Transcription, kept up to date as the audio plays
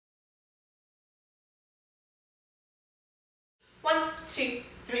2,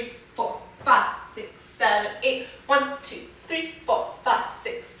 3, 4, 5, 6, 7, 8. 1, 2, 3, 4, 5,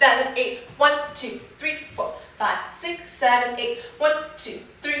 6, 7, 8. 1, 2, 3, 4, 5, 6, 7, 8. 1, 2,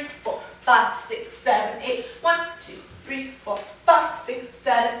 3, 4, 5, 6, 7, 8. 1, 2, 3, 4, 5, 6,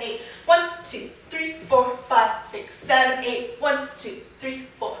 7, 8. 1, 2, 3, 4, 5, 6, 7, 8. 1, 2, 3,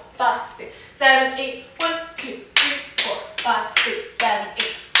 4, 5, 6, 7, 8. 1, 2, 3, 4, 5, 6, 7,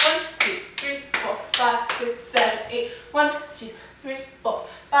 8. 1, 2, 3, 4, 5, 6, 7, 8. 1, 2, 3, 4,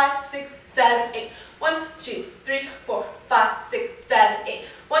 5, 6, 7, 8. 1, 2, 3, 4, 5, 6, 7, 8.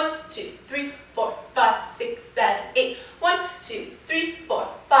 1, 2, 3, 4, 5, 6, 7, 8. 1, 2, 3, 4,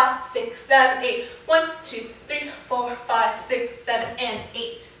 5, 6, 7, 8. 1, 2, 3, 4, 5, 6, 7, and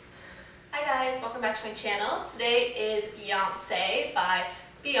 8. Hi guys, welcome back to my channel. Today is Yonce by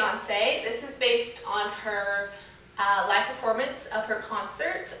Beyonce. This is based on her live performance of her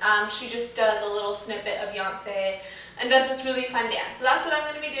concert. She just does a little snippet of Yonce and does this really fun dance. So that's what I'm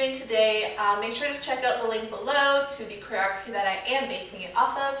going to be doing today. Make sure to check out the link below to the choreography that I am basing it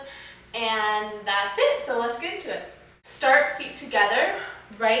off of. And that's it, so let's get into it. Start feet together,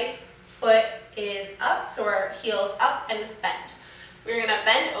 right foot is up, so our heel's up and is bent. We're going to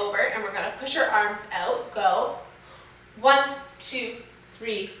bend over and we're going to push our arms out. Go. 1, 2,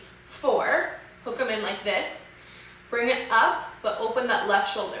 3, 4. Hook them in like this. Bring it up, but open that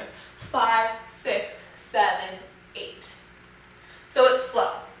left shoulder. 5, 6, 7, 8. So it's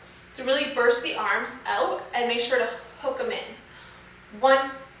slow. So really burst the arms out and make sure to hook them in.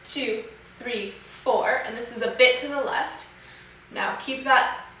 1, 2, 3, 4. And this is a bit to the left. Now keep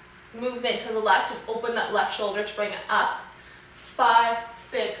that movement to the left and open that left shoulder to bring it up. 5,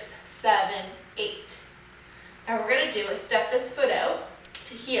 6, 7, 8. And what we're going to do is step this foot out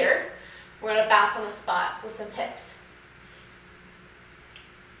to here. We're going to bounce on the spot with some hips.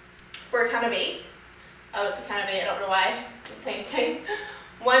 For a count of 8. Oh, it's a count of 8. I don't know why I didn't say anything.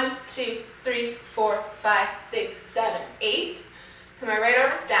 1, 2, 3, 4, 5, 6, 7, 8. And my right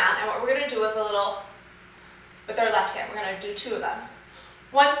arm is down. And what we're going to do is a little, with our left hand, we're going to do 2 of them.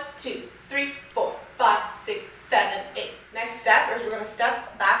 1, 2, 3, 4, 5, 6, 7, 8. Next step is we're going to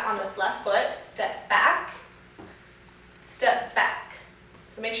step back on this left foot. Step back. Step back.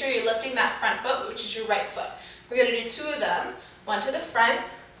 So make sure you're lifting that front foot, which is your right foot. We're going to do 2 of them. 1 to the front,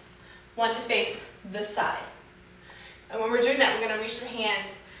 1 to face the side. And when we're doing that, we're going to reach the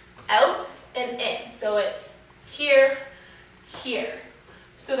hands out and in. So it's here, here.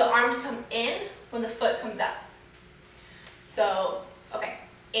 So the arms come in when the foot comes out. So, okay.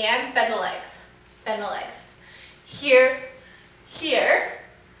 And bend the legs. Bend the legs. Here, here.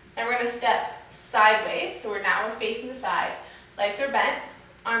 And we're going to step sideways. So we're facing the side. Legs are bent.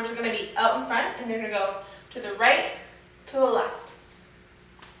 Arms are going to be out in front. And they're going to go to the right, to the left.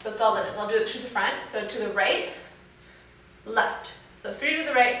 So that's all that is. I'll do it to the front. So to the right, left. So 3 to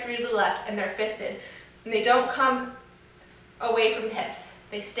the right, 3 to the left, and they're fisted. And they don't come away from the hips.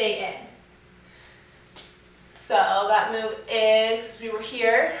 They stay in. So that move is, because we were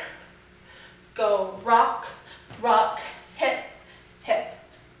here, go rock, rock, hip, hip.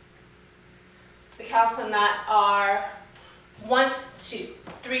 The counts on that are 1, 2,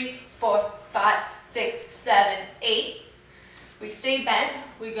 3, 4, 5, 6, 7, 8. We stay bent,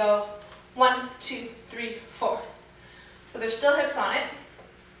 we go 1, 2, 3, 4. So there's still hips on it.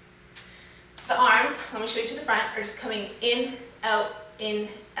 The arms, let me show you to the front, are just coming in, out, in,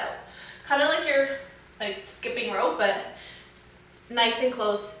 out. Kind of like you're skipping rope, but nice and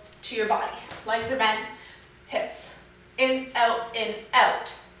close to your body. Legs are bent, hips. In, out, in,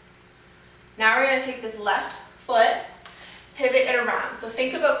 out. Now we're going to take this left foot, pivot it around. So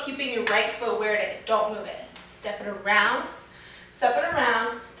think about keeping your right foot where it is. Don't move it. Step it around. Step it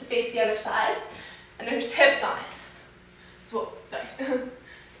around to face the other side, and there's hips on it. So, sorry.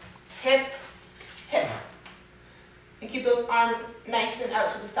 Hip, hip. And keep those arms nice and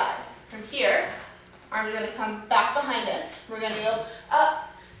out to the side. From here, arms are going to come back behind us. We're going to go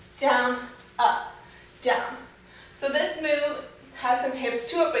up, down, down. So this move has some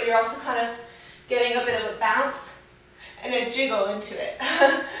hips to it, but you're also kind of getting a bit of a bounce and a jiggle into it.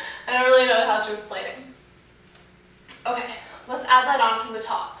 I don't really know how to explain it. Okay. Let's add that on from the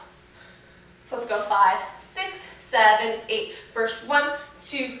top. So let's go 5, 6, 7, 8. First 1,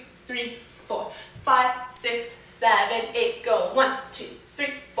 2, 3, 4, 5, 6, 7, 8. Go 1, 2, 3,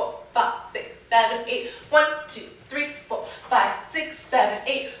 4, 5, 6, 7, 8. 1, 2, 3, 4, 5, 6, 7,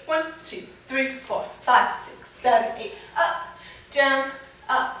 8. 1, 2, 3, 4, 5, 6, 7, 8. Up, down.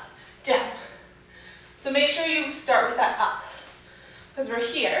 So make sure you start with that up. Because we're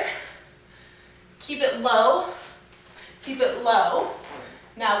here. Keep it low. Keep it low.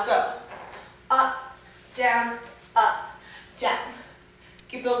 Now go. Up, down,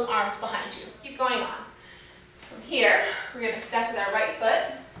 keep those arms behind you. Keep going on. From here, we're going to step with our right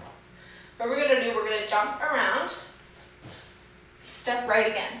foot. What we're going to do, we're going to jump around, step right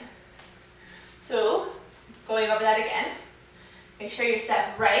again. So, going over that again, make sure you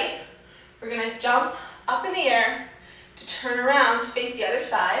step right. We're going to jump up in the air to turn around to face the other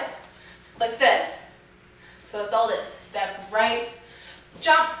side, like this. So that's all it is. Step right,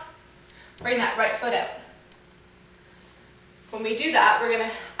 jump, bring that right foot out. When we do that, we're going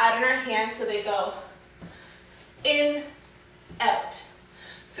to add in our hands so they go in, out.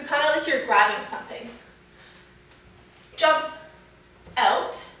 So kind of like you're grabbing something. Jump,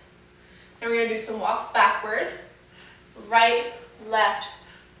 out. And we're going to do some walks backward. Right, left,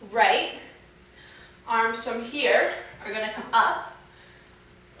 right. Arms from here are going to come up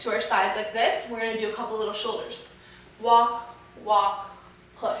to our sides like this. We're going to do a couple little shoulders. Walk, walk,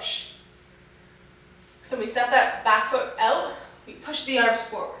 push. So we step that back foot out, we push the arms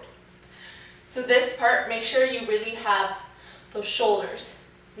forward. So this part, make sure you really have those shoulders.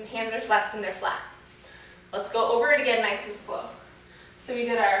 And hands are flexed and they're flat. Let's go over it again nice and slow. So we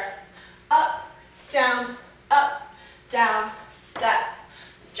did our up, down, step,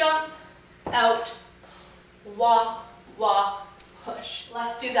 jump, out, walk, walk, push.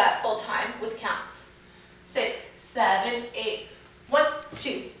 Let's do that full time with counts. 6, 7, 8. 1,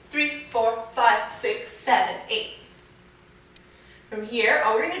 2, 3, 4, 5, 6, 7, 8. From here,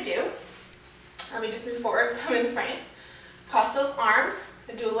 all we're going to do, let me just move forward so I'm in the frame. Cross those arms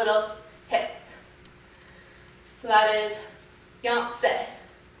and do a little hip. So that is Yonce.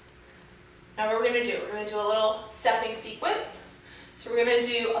 Now what we're going to do, we're going to do a little stepping sequence. So we're going to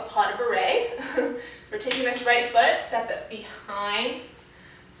do a pas de bourrée. We're taking this right foot, step it behind,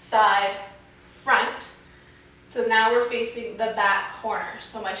 side, front. So now we're facing the back corner.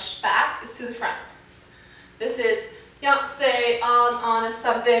 So my back is to the front. This is Yonce on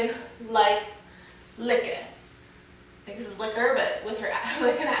something like liquor. I think this is liquor, but with her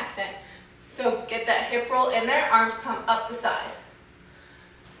like an accent. So get that hip roll in there, arms come up the side.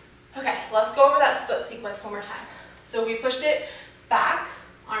 Okay, let's go over that foot sequence one more time. So we pushed it back,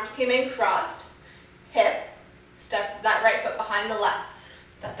 arms came in crossed, hip, step that right foot behind the left.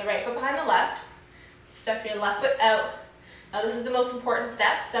 Step the right foot behind the left, step your left foot out. Now this is the most important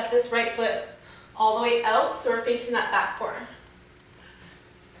step. Step this right foot all the way out so we're facing that back corner.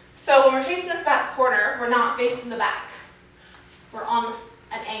 So when we're facing this back corner, we're not facing the back. We're on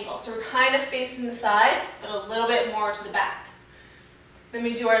an angle. So we're kind of facing the side, but a little bit more to the back. Then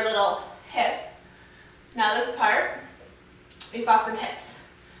we do our little hip. Now this part, we've got some hips.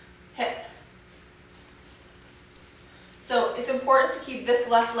 Hip. So it's important to keep this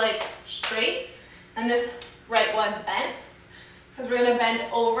left leg straight and this right one bent, because we're going to bend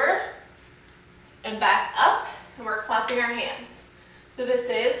over and back up, and we're clapping our hands. So this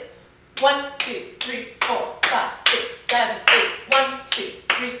is 1, 2, 3, 4, 5, 6, 7, 8. 1, 2,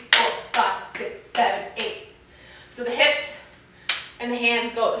 3, 4, 5, 6, 7, 8. So the hips and the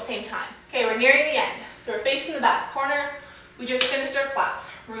hands go at the same time. Okay, we're nearing the end. So we're facing the back corner. We just finished our claps.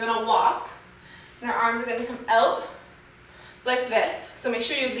 We're going to walk, and our arms are going to come out like this. So make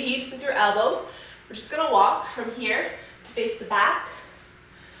sure you lead with your elbows. We're just going to walk from here to face the back,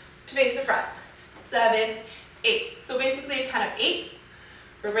 to face the front. 7, 8. So basically a count of 8.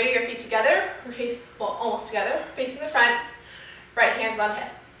 We're bringing our feet together. We're facing, well, almost together. Facing the front, right hands on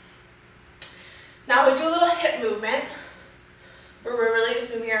hip. Now we do a little hip movement where we're really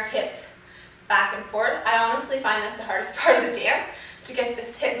just moving our hips back and forth. I honestly find this the hardest part of the dance, to get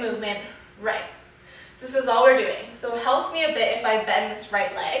this hip movement right. So this is all we're doing. So it helps me a bit if I bend this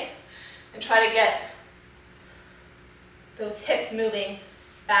right leg and try to get those hips moving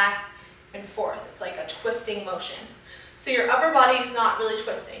back and forth. It's like a twisting motion. So your upper body is not really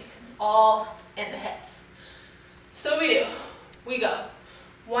twisting. It's all in the hips. So what we do, we go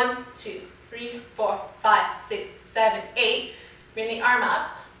 1, 2, 3, 4, 5, 6, 7, 8. Bring the arm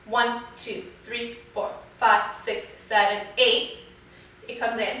up. 1, 2, 3, 4, 5, 6, 7, 8. It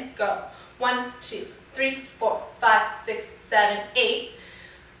comes in. Go. 1, 2, 3, 4, 5, 6, 7, 8.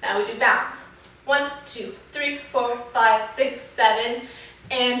 Now we do bounce. 1, 2, 3, 4, 5, 6, 7,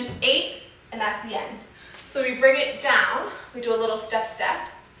 and 8. And that's the end. So we bring it down. We do a little step.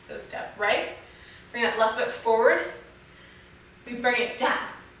 So step right. Bring that left foot forward. We bring it down.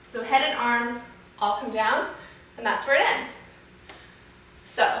 So head and arms all come down, and that's where it ends.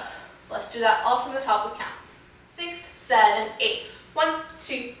 So let's do that all from the top with counts. 6, 7, 8. 1,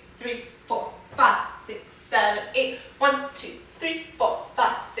 2, 3, 4, 5, 6, 7, 8. 1, 2, 3, 4,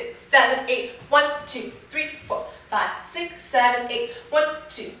 5, 6, 7, 8. 1, 2, 3, 4, 5, 6, 7, 8. 1,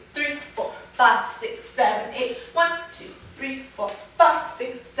 2, 3, 4, 5, 6, 7, 8. 1, 2, 3, 4, 5,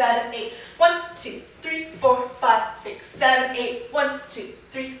 6, 7, 8. 1, 2, 3, 4, 5, 6, 7, 8. 1, 2,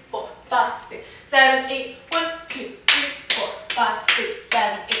 3, 4, 5, 6, 7, 8. 1, 2, 3, 4, 5, 6,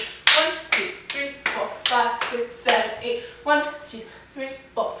 7, 8. 1, 2, 3, 4, 5, 6, 7, 8. 1, 2, 3,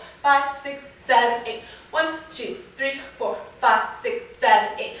 4, 5, 6, 7, 8. 1, 2, 3, 4, 5, 6,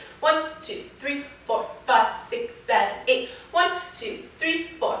 7, 8. 1, 2, 3, 4, 5,